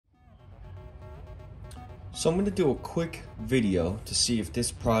So I'm going to do a quick video to see if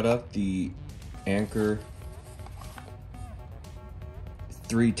this product, the Anker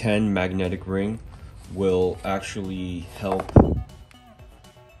 310 magnetic ring, will actually help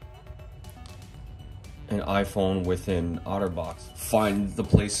an iPhone with an OtterBox find the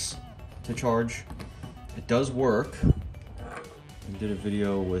place to charge. It does work. I did a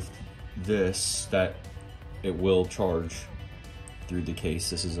video with this that it will charge through the case.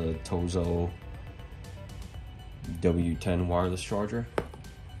 This is a Tozo W10 wireless charger.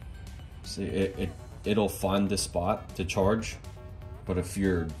 See, it'll find the spot to charge, but if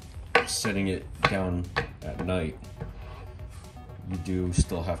you're setting it down at night, you do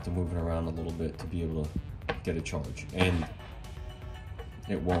still have to move it around a little bit to be able to get a charge, and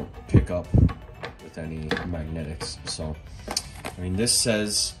it won't pick up with any magnetics. So, I mean, this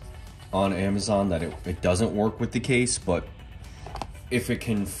says on Amazon that it doesn't work with the case, but if it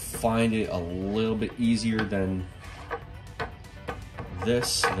can find it a little bit easier than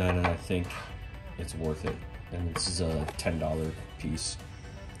this, then I think it's worth it. And this is a $10 piece.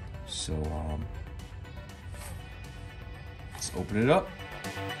 So let's open it up.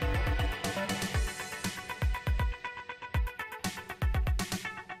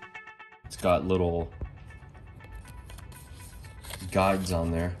 It's got little guides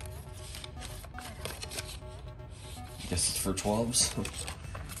on there. Guess it's for 12s.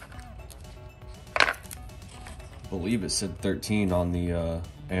 I believe it said 13 on the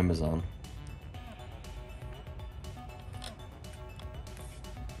Amazon.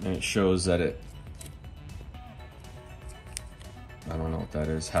 And it shows that I don't know what that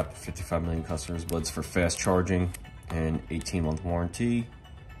is, happy 55 million customers, but it's for fast charging and 18-month warranty.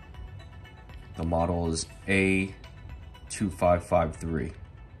 The model is A2553,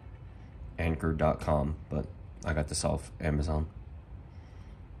 Anker.com, but I got this off Amazon.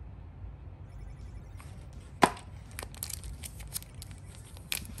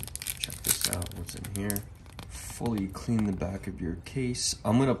 Check this out, what's in here. Fully clean the back of your case.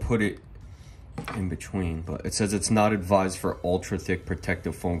 I'm gonna put it in between, but it says it's not advised for ultra thick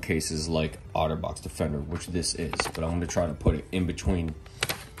protective phone cases like OtterBox Defender, which this is, but I'm gonna try to put it in between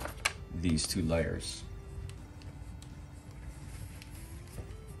these two layers.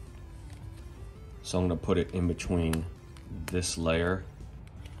 So I'm gonna put it in between this layer,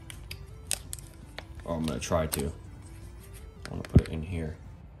 or I'm gonna try to. I'm gonna put it in here.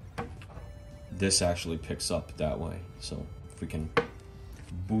 This actually picks up that way, so if we can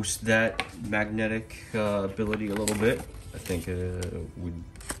boost that magnetic ability a little bit, I think we'd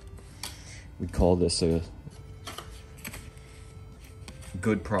call this a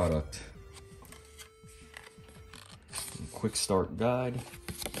good product. Quick start guide.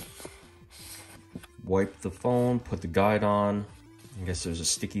 Wipe the phone, put the guide on. I guess there's a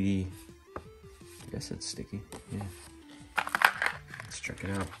sticky, I guess it's sticky, yeah. Let's check it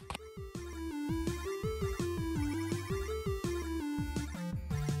out.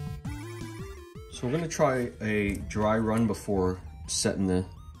 So we're gonna try a dry run before setting the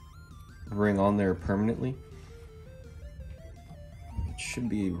ring on there permanently. It should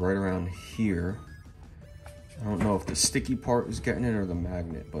be right around here. I don't know if the sticky part is getting it or the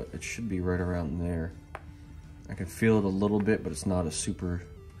magnet, but it should be right around there. I can feel it a little bit, but it's not a super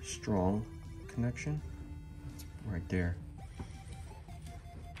strong connection. It's right there.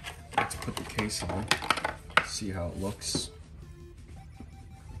 Let's put the case on, see how it looks.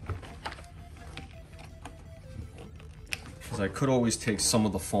 Because I could always take some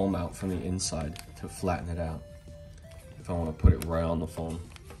of the foam out from the inside to flatten it out if I want to put it right on the phone.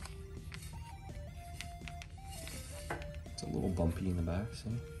 It's a little bumpy in the back, see?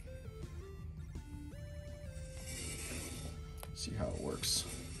 See how it works.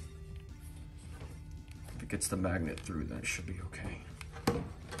 If it gets the magnet through, then it should be okay.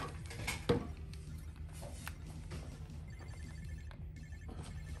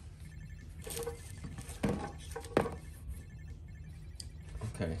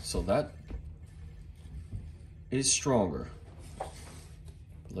 Okay, so that is stronger.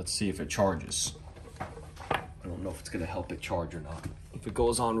 Let's see if it charges. I don't know if it's gonna help it charge or not. If it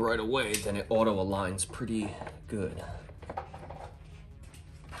goes on right away, then it auto aligns pretty good.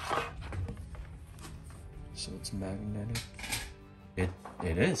 So it's magnetic. It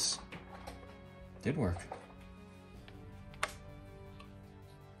is. Did work.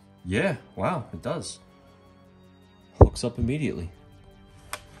 Yeah, wow, it does. Hooks up immediately.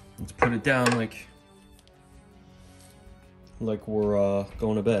 Let's put it down like we're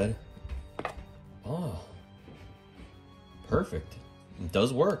going to bed. Oh, perfect. It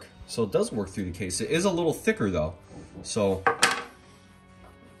does work. So it does work through the case. It is a little thicker though. So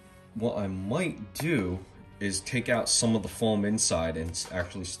what I might do is take out some of the foam inside and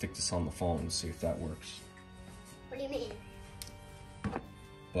actually stick this on the phone and see if that works. What do you mean?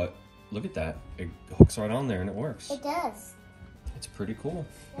 But look at that. It hooks right on there and it works. It does. It's pretty cool.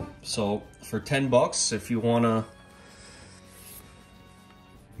 Yeah. So for 10 bucks, if you want to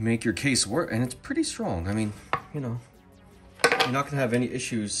make your case work, and it's pretty strong. I mean, you know, you're not going to have any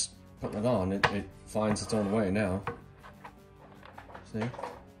issues putting it on. It finds its own way now. See?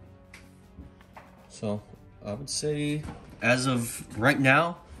 So I would say, as of right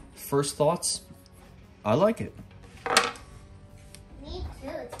now, first thoughts, I like it. Me too,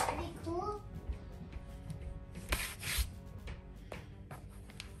 it's pretty cool.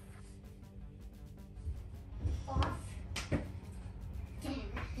 Off.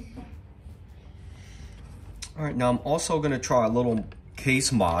 All right, now I'm also gonna try a little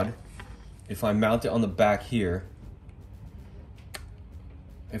case mod. If I mount it on the back here,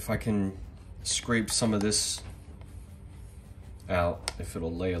 if I can scrape some of this out, if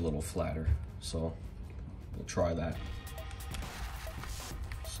it'll lay a little flatter. So we'll try that.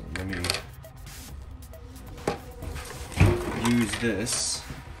 So let me use this.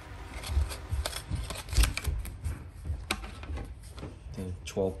 The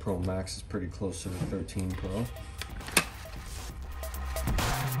 12 Pro Max is pretty close to the 13 Pro.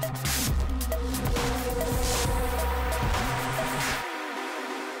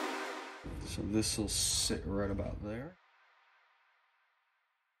 So this will sit right about there.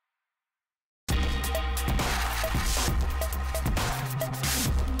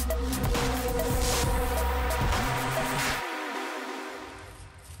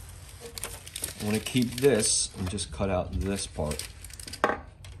 I want to keep this and just cut out this part.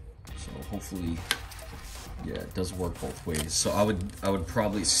 So hopefully, yeah, it does work both ways. So I would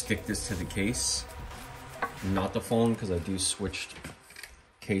probably stick this to the case, not the phone, because I do switch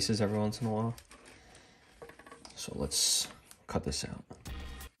cases every once in a while. So let's cut this out.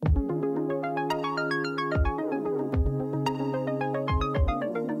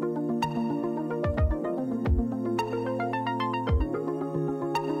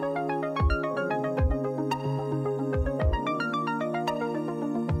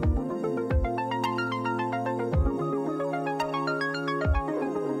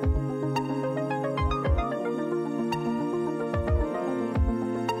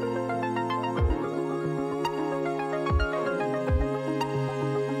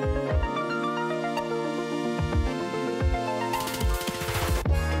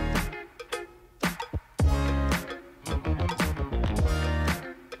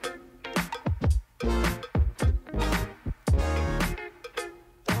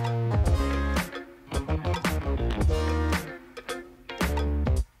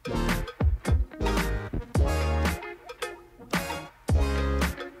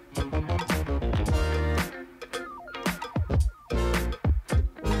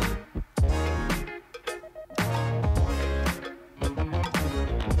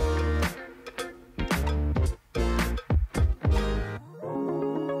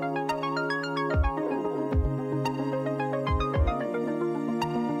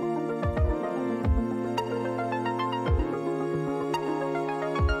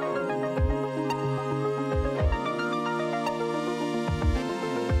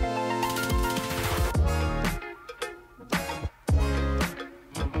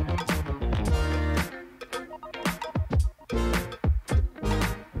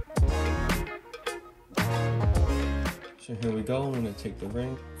 So here we go. I'm going to take the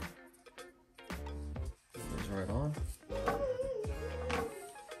ring. Goes right on.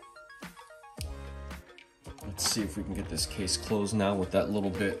 Let's see if we can get this case closed now with that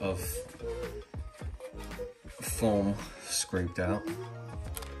little bit of foam scraped out.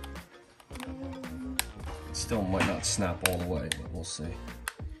 It still might not snap all the way, but we'll see.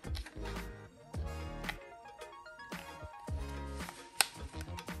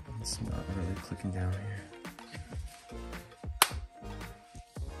 It's not really clicking down here.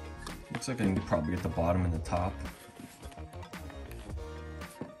 Looks like I can probably get the bottom and the top.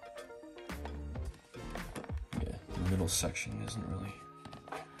 Yeah, the middle section isn't really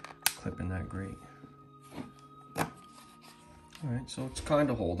clipping that great. Alright, so it's kind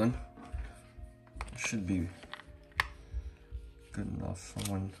of holding. It should be good enough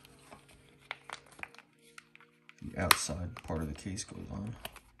for when the outside part of the case goes on.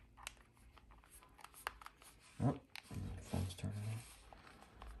 Oh, the phone's turning on.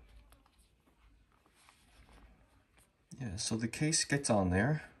 Yeah, so the case gets on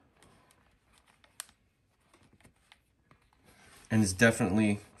there. And it's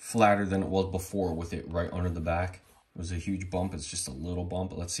definitely flatter than it was before with it right under the back. It was a huge bump, it's just a little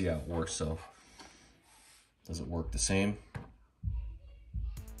bump, but let's see how it works. So Does it work the same?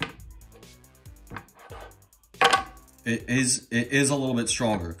 It is a little bit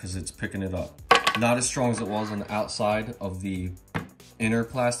stronger because it's picking it up. Not as strong as it was on the outside of the inner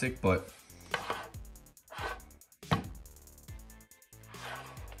plastic, but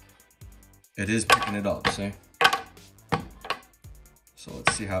it is picking it up, see? So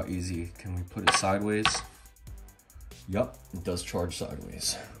let's see how easy. Can we put it sideways? Yup, it does charge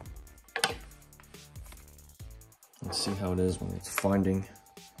sideways. Let's see how it is when it's finding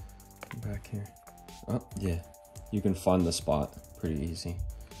back here. Oh, yeah. You can find the spot pretty easy.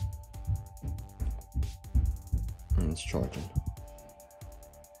 And it's charging.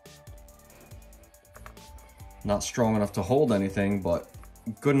 Not strong enough to hold anything, but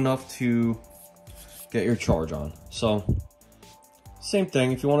good enough to get your charge on. So, same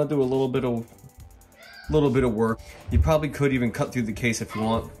thing. If you want to do a little bit of work, you probably could even cut through the case if you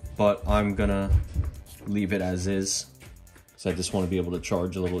want, but I'm gonna leave it as is. So I just want to be able to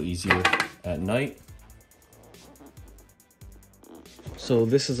charge a little easier at night. So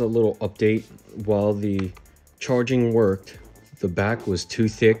this is a little update. While the charging worked, the back was too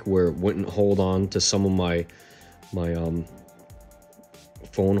thick where it wouldn't hold on to some of my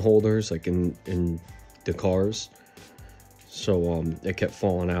phone holders, like in the cars. So it kept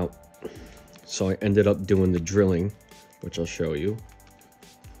falling out. So I ended up doing the drilling, which I'll show you.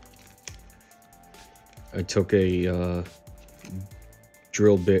 I took a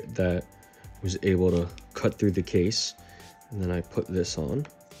drill bit that was able to cut through the case, and then I put this on.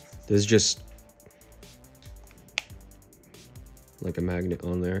 This is just like a magnet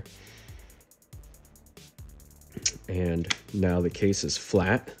on there. And now the case is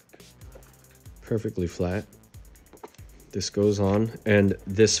flat, perfectly flat. This goes on, and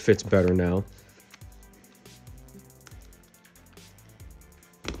this fits better now.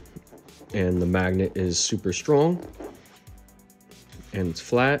 And the magnet is super strong, and it's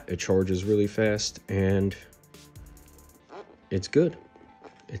flat, it charges really fast, and it's good.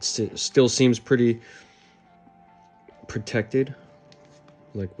 It still seems pretty protected,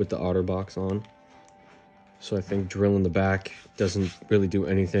 like with the OtterBox on. So I think drilling the back doesn't really do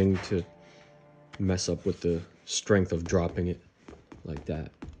anything to mess up with the strength of dropping it like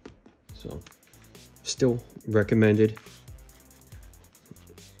that. So still recommended.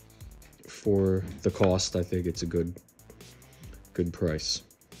 For the cost, I think it's a good price.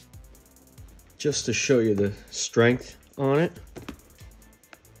 Just to show you the strength on it.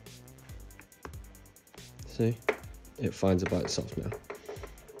 See? It finds it by itself now.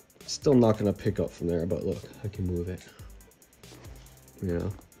 Still not gonna pick up from there, but look, I can move it. You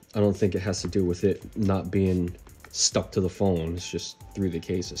know, I don't think it has to do with it not being stuck to the phone. It's just through the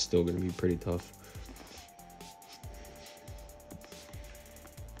case, it's still gonna be pretty tough.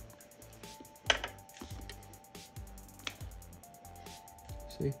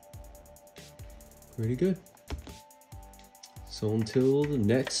 See? Pretty good. So until the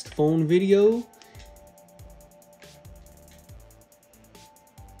next phone video,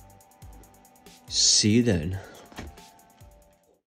 see you then.